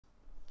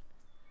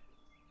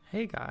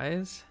Hey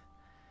guys,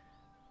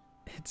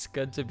 it's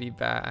good to be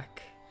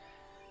back.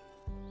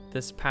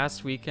 This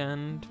past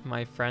weekend,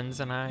 my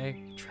friends and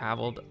I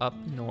traveled up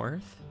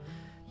north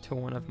to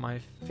one of my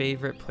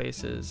favorite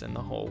places in the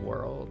whole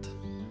world.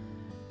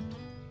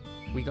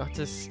 We got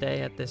to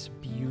stay at this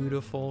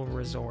beautiful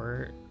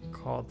resort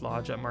called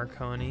Lodge at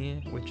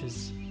Marconi, which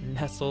is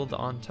nestled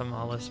on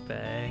Tamales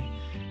Bay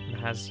and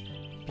has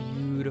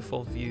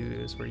beautiful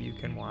views where you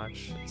can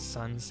watch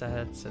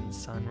sunsets and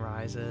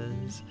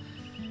sunrises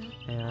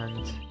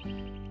and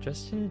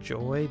just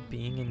enjoy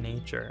being in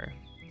nature.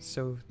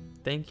 So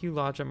thank you,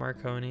 Lodge at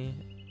Marconi,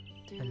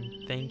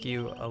 and thank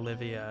you,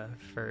 Olivia,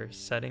 for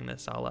setting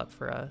this all up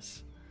for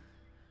us.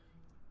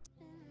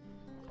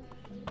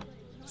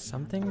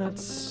 Something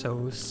that's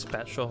so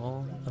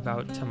special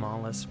about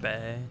Tamales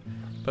Bay,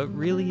 but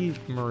really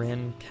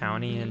Marin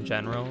County in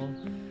general,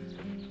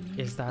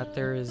 is that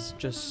there is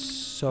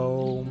just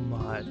so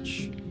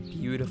much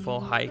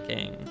beautiful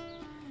hiking.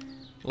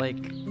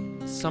 Like,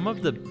 some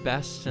of the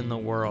best in the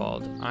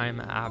world, I'm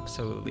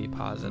absolutely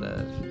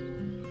positive.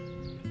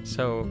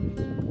 So,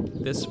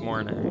 this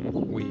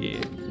morning, we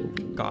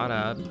got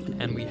up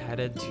and we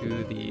headed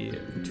to the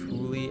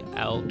Tule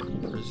Elk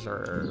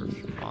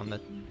Preserve on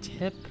the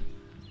tip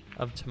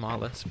of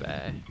Tamales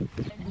Bay.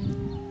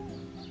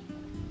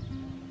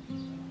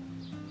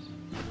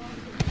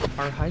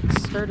 Our hike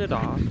started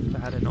off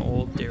at an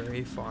old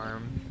dairy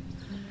farm.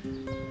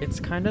 It's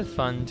kind of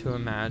fun to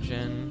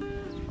imagine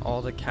all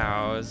the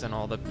cows and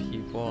all the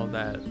people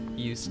that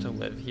used to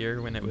live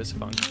here when it was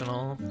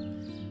functional.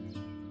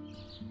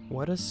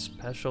 What a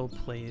special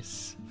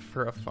place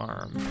for a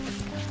farm.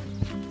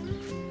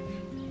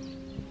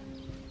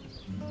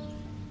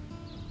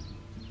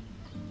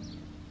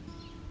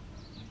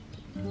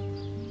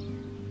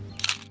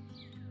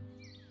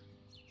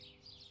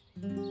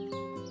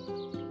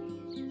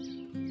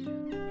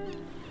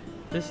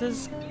 This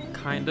is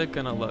kinda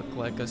gonna look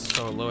like a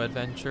solo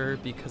adventure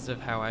because of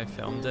how I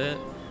filmed it,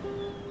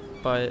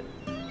 but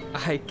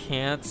I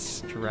can't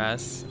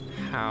stress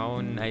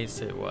how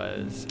nice it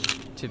was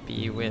to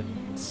be with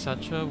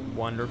such a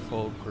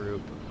wonderful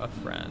group of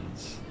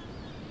friends.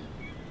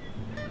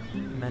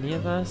 Many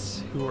of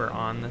us who were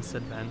on this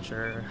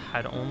adventure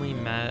had only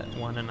met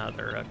one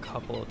another a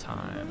couple of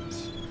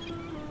times,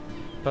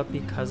 but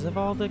because of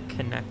all the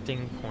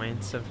connecting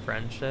points of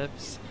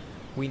friendships,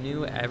 we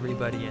knew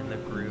everybody in the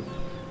group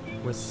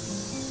was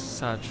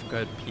such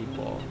good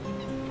people.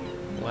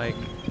 Like,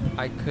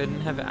 I couldn't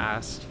have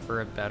asked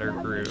for a better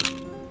group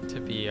to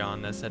be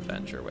on this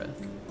adventure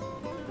with.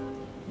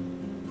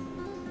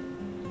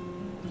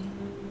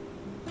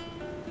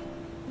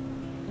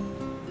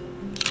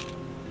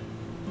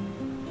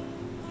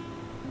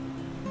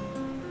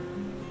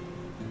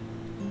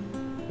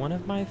 One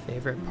of my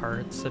favorite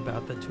parts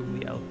about the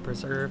Tule Elk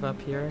Preserve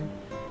up here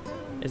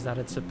is that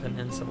it's a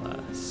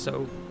peninsula,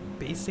 so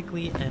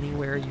basically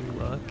anywhere you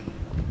look,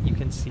 you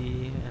can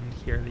see and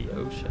hear the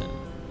ocean.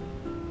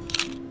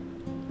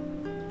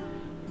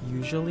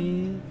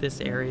 Usually,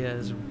 this area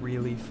is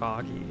really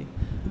foggy,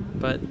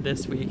 but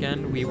this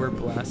weekend we were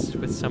blessed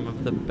with some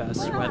of the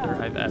best weather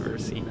I've ever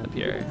seen up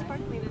here.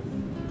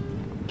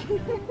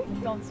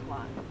 Don't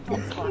squat.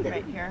 Don't squat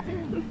right here.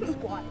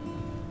 Squat.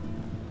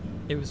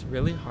 It was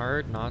really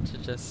hard not to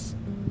just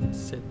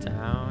sit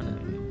down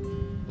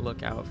and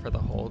look out for the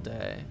whole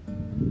day.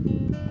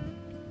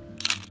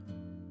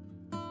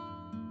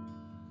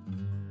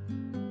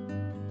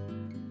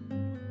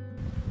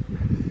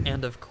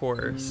 And of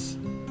course,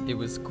 it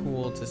was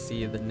cool to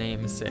see the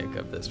namesake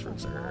of this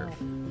reserve.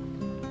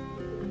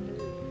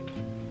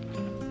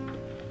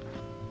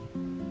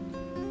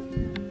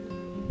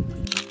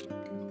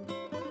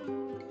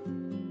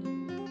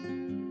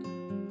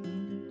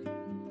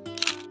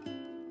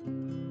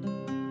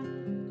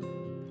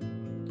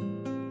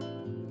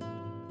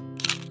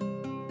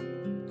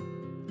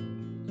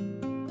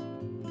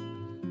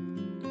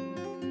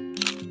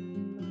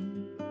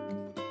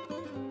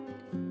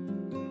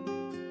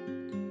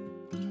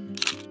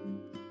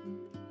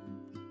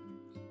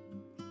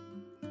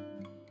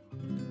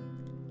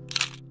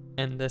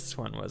 And this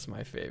one was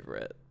my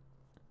favorite.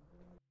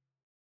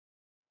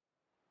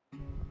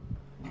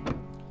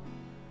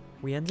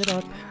 We ended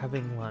up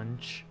having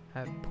lunch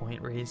at Point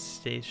Reyes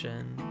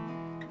Station.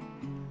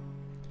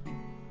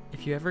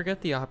 If you ever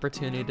get the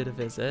opportunity to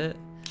visit,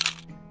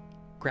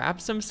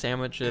 grab some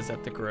sandwiches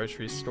at the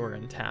grocery store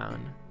in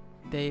town.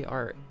 They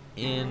are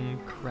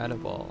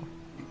incredible.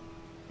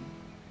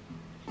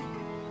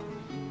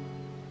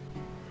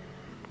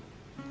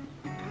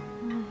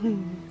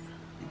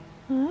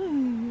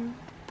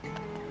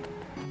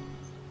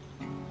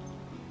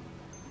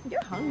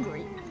 You're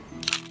hungry.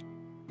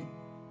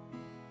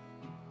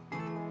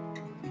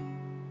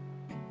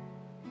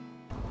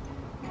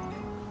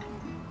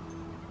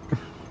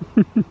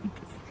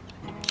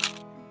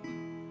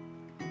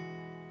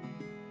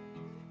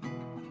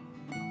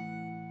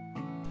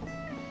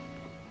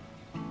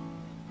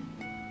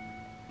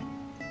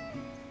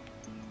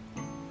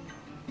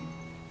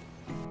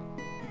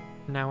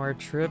 Now, our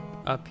trip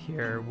up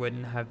here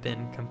wouldn't have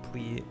been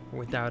complete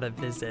without a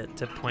visit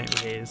to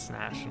Point Reyes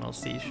National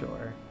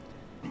Seashore.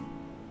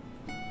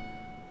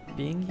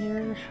 Being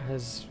here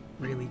has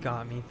really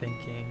got me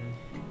thinking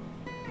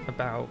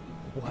about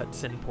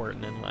what's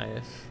important in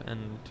life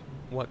and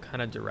what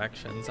kind of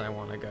directions I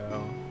want to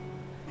go.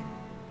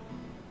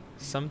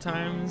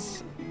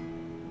 Sometimes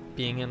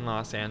being in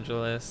Los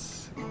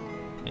Angeles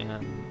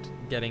and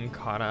getting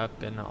caught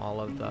up in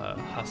all of the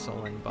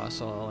hustle and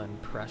bustle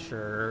and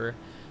pressure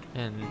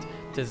and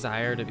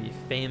desire to be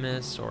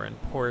famous or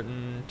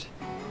important,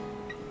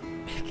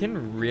 it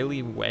can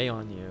really weigh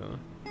on you.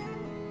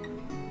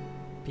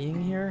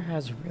 Being here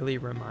has really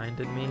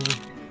reminded me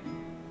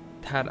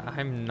that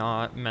I'm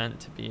not meant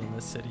to be in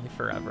the city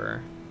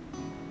forever.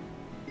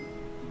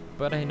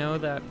 But I know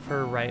that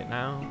for right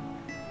now,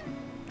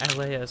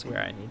 LA is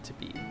where I need to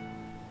be.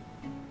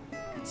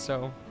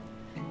 So,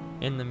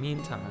 in the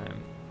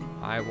meantime,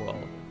 I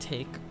will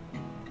take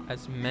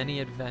as many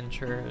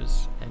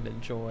adventures and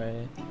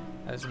enjoy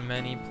as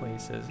many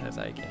places as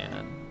I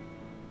can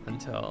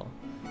until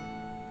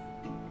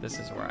this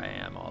is where I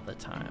am all the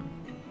time.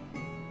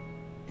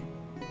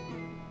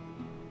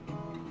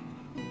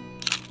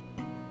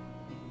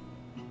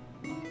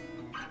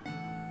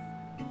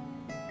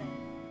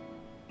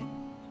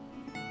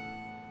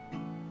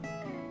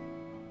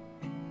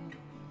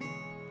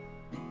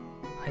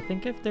 I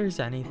think if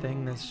there's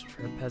anything this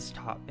trip has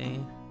taught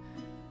me,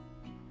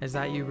 is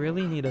that you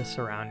really need to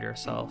surround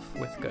yourself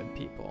with good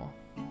people.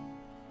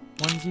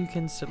 Ones you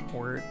can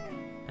support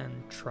and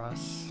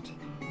trust.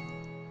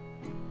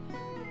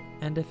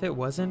 And if it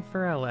wasn't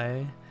for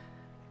LA,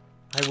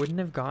 I wouldn't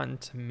have gotten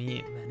to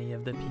meet many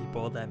of the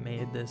people that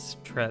made this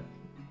trip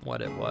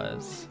what it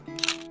was.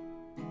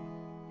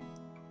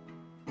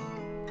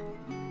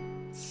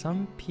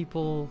 Some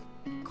people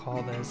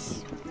call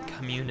this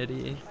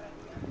community,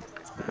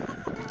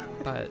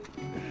 but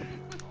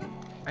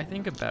I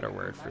think a better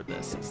word for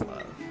this is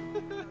love.